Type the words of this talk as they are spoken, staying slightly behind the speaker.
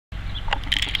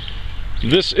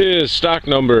This is stock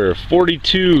number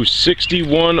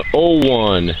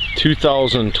 426101,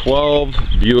 2012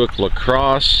 Buick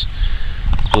LaCrosse,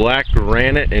 black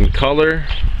granite in color.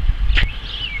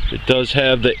 It does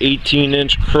have the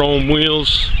 18-inch chrome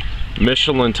wheels,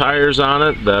 Michelin tires on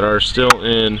it that are still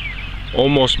in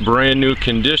almost brand new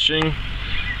condition,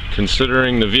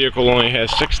 considering the vehicle only has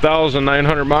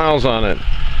 6,900 miles on it.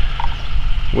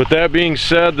 With that being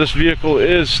said, this vehicle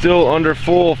is still under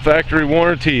full factory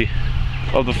warranty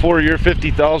of the 4-year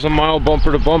 50,000 mile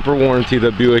bumper to bumper warranty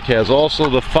that Buick has, also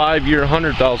the 5-year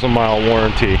 100,000 mile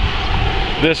warranty.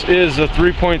 This is a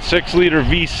 3.6 liter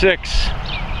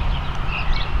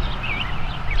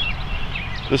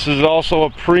V6. This is also a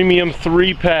premium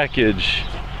 3 package,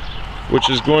 which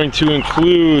is going to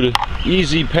include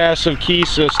easy passive key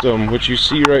system, which you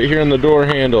see right here in the door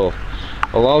handle.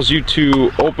 Allows you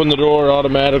to open the door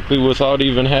automatically without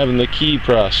even having the key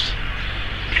pressed.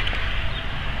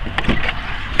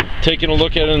 Taking a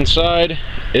look at it inside,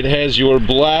 it has your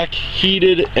black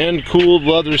heated and cooled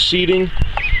leather seating,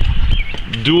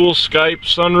 dual Skype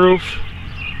sunroof.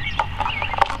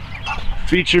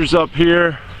 Features up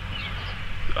here,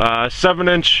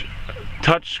 7-inch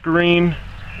touchscreen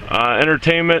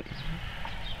entertainment.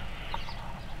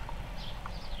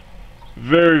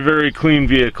 Very clean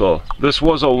vehicle. This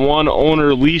was a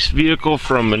one-owner lease vehicle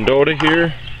from Mendota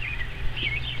here.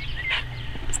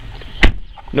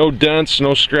 No dents,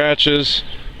 no scratches.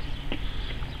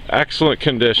 Excellent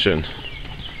condition.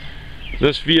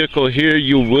 This vehicle here,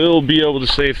 you will be able to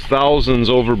save thousands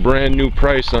over brand new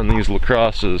price on these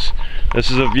LaCrosses. This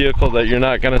is a vehicle that you're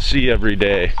not going to see every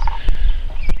day.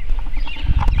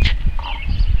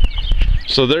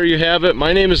 So there you have it.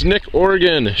 My name is Nick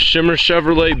Organ, Shimmer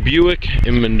Chevrolet Buick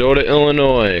in Mendota,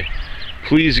 Illinois.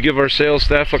 Please give our sales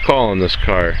staff a call on this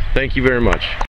car. Thank you very much.